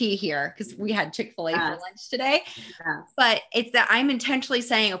green tea here because we had Chick-fil-A for lunch today. But it's that I'm intentionally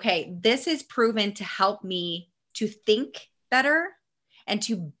saying, okay, this is proven to help me to think better and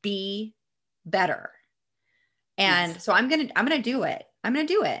to be better. And so I'm going to do it. I'm going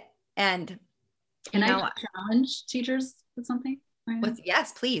to do it. And can I challenge teachers with something? Right,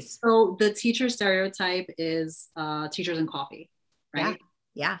 yes, please. So the teacher stereotype is teachers and coffee, right?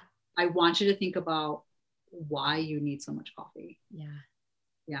 Yeah. I want you to think about why you need so much coffee. Yeah.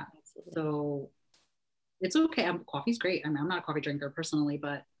 Absolutely. So it's okay. Coffee's great. I mean, I'm not a coffee drinker personally,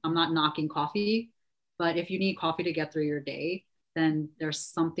 but I'm not knocking coffee. But if you need coffee to get through your day, then there's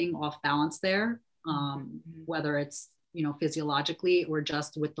something off balance there. Whether it's, physiologically or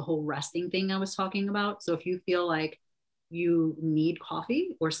just with the whole resting thing I was talking about. So if you feel like you need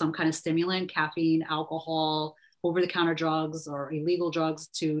coffee or some kind of stimulant, caffeine, alcohol, over-the-counter drugs or illegal drugs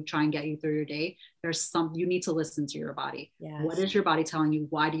to try and get you through your day, you need to listen to your body. Yes. What is your body telling you?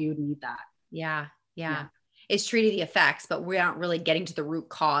 Why do you need that? Yeah. It's treating the effects, but we aren't really getting to the root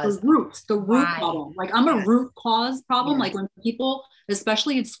cause. The root problem. Like I'm a root cause problem. Like when people,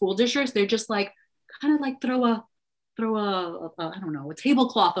 especially in school districts, they're just like, kind of like throw a I don't know, a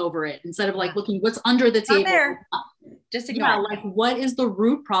tablecloth over it instead of like looking what's under the table. There. Just ignore it. Like what is the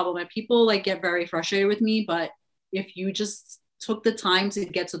root problem? And people like get very frustrated with me, but if you just took the time to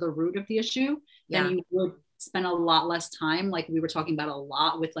get to the root of the issue, then you would spend a lot less time. Like we were talking about a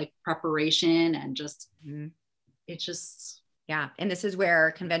lot with like preparation and just, it's just. Yeah. And this is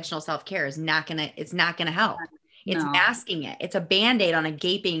where conventional self-care is not going to help. It's masking it. It's a Band-Aid on a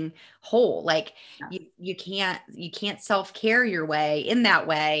gaping hole. Like you can't self-care your way in that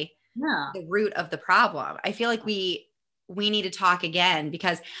way. The root of the problem. I feel like we need to talk again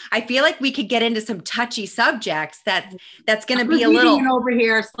because I feel like we could get into some touchy subjects that's going to be a little over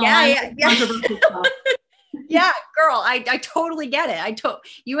here. Yeah. Yeah, girl, I totally get it.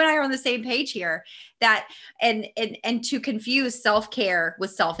 You and I are on the same page here that, and to confuse self-care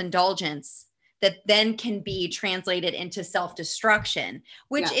with self-indulgence that then can be translated into self-destruction,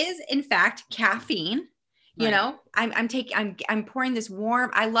 which is in fact caffeine. I'm pouring this warm.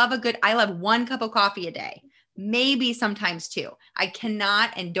 I love 1 cup of coffee a day, maybe sometimes 2. I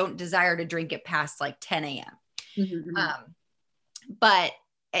cannot and don't desire to drink it past like 10 a.m. But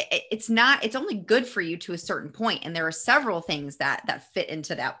it's only good for you to a certain point. And there are several things that fit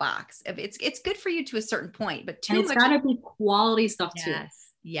into that box. It's good for you to a certain point, but too much. It's gotta be quality stuff too.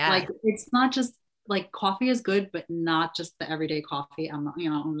 Yeah. Like it's not just like coffee is good, but not just the everyday coffee. I'm not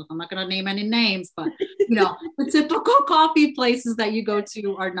going to name any names, but the typical coffee places that you go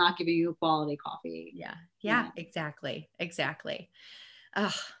to are not giving you quality coffee. Yeah. Exactly.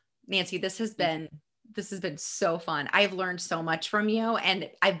 Oh, Nancy, this has been so fun. I've learned so much from you and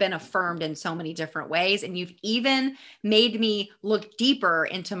I've been affirmed in so many different ways. And you've even made me look deeper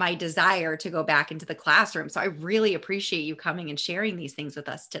into my desire to go back into the classroom. So I really appreciate you coming and sharing these things with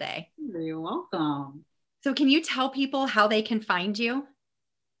us today. You're welcome. So can you tell people how they can find you?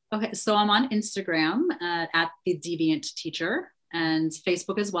 Okay. So I'm on Instagram at the Deviant Teacher and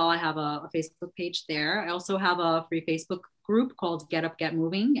Facebook as well. I have a Facebook page there. I also have a free Facebook group called Get Up, Get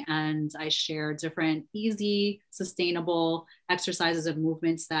Moving. And I share different easy, sustainable exercises and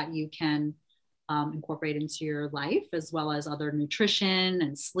movements that you can incorporate into your life, as well as other nutrition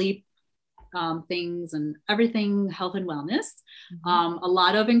and sleep things and everything health and wellness. A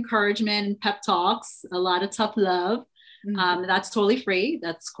lot of encouragement and pep talks, a lot of tough love. That's totally free.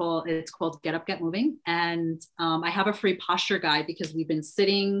 It's called Get Up, Get Moving. And I have a free posture guide because we've been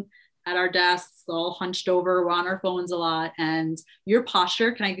sitting at our desks, all hunched over, we're on our phones a lot. And your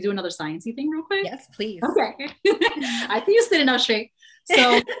posture, can I do another sciencey thing real quick? Yes, please. Okay. I think you're sitting up straight.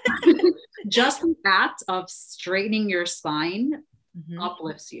 So just the act of straightening your spine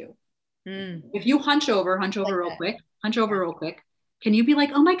uplifts you. If you hunch over real quick. Can you be like,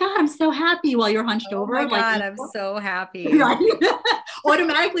 oh my God, I'm so happy while you're hunched over? Oh my God, I'm so happy.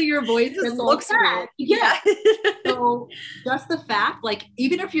 Automatically your voice just looks weird. Yeah. So just the fact, like,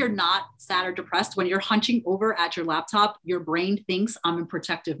 even if you're not sad or depressed, when you're hunching over at your laptop, your brain thinks I'm in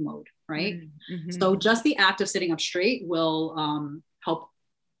protective mode, right? So just the act of sitting up straight will help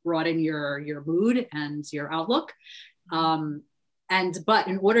broaden your mood and your outlook. But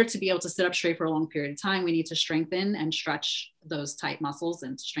in order to be able to sit up straight for a long period of time, we need to strengthen and stretch those tight muscles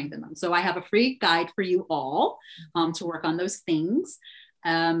and strengthen them. So I have a free guide for you all to work on those things.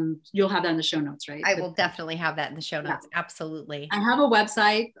 You'll have that in the show notes, right? I will definitely have that in the show notes. Yeah. Absolutely. I have a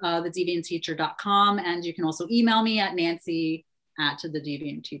website, thedeviantteacher.com, and you can also email me at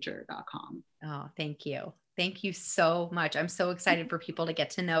nancy@thedeviantteacher.com. Oh, thank you. Thank you so much. I'm so excited for people to get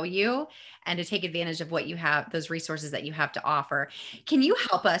to know you and to take advantage of what you have, those resources that you have to offer. Can you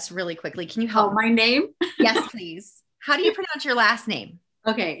help us really quickly? Can you help? My name? Yes, please. How do you pronounce your last name?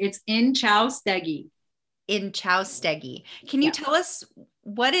 Okay. It's Ynchaustegui. Ynchaustegui. Can you tell us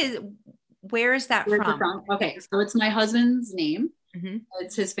where is that from? Okay. So it's my husband's name. Mm-hmm.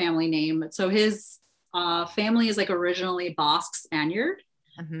 It's his family name. So his family is like originally Basque Spaniard.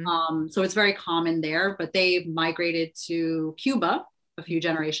 Mm-hmm. So it's very common there, but they migrated to Cuba a few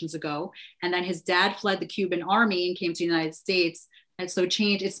generations ago. And then his dad fled the Cuban army and came to the United States. And so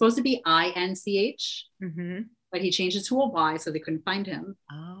it's supposed to be Inch, mm-hmm. but he changed it to a Y so they couldn't find him.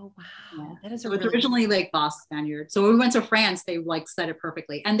 Oh, wow. Yeah. That is it's originally like Basque Spaniard. So when we went to France, they like said it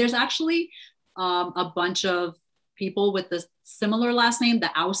perfectly. And there's actually a bunch of people with the similar last name, the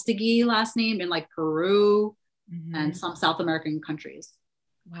Ynchaustegui last name in like Peru mm-hmm. and some South American countries.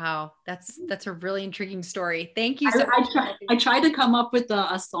 Wow. That's a really intriguing story. Thank you so much. I tried to come up with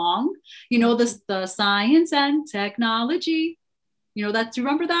a song, the science and technology, do you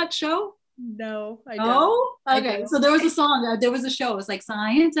remember that show? No, I don't. Okay. So there was a song, there was a show. It was like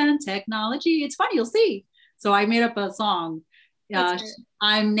science and technology. It's funny. You'll see. So I made up a song.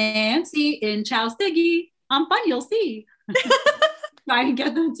 I'm Nancy Ynchaustegui. I'm funny. You'll see. Try to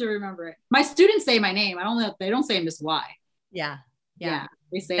get them to remember it. My students say my name. I don't know. They don't say Miss Y. Yeah.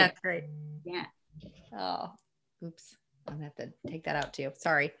 They say that's great. Yeah. Oh, oops. I'm gonna have to take that out too.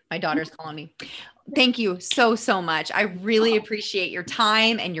 Sorry. My daughter's calling me. Thank you so much. I really appreciate your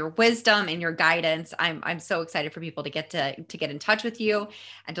time and your wisdom and your guidance. I'm so excited for people to get in touch with you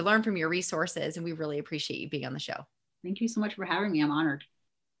and to learn from your resources. And we really appreciate you being on the show. Thank you so much for having me. I'm honored.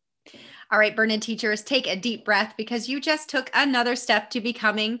 All right, Burned In teachers, take a deep breath because you just took another step to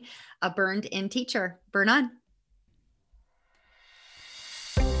becoming a Burned In teacher. Burn on.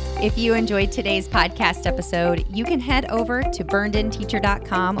 If you enjoyed today's podcast episode, you can head over to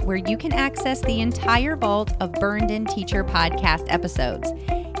burnedinteacher.com where you can access the entire vault of Burned In Teacher podcast episodes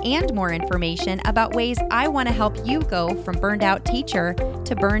and more information about ways I want to help you go from burned out teacher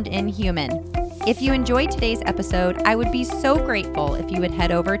to burned in human. If you enjoyed today's episode, I would be so grateful if you would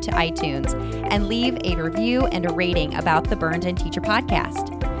head over to iTunes and leave a review and a rating about the Burned In Teacher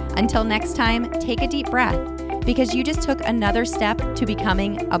podcast. Until next time, take a deep breath, because you just took another step to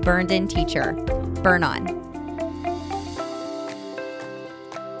becoming a Burned In teacher. Burn on.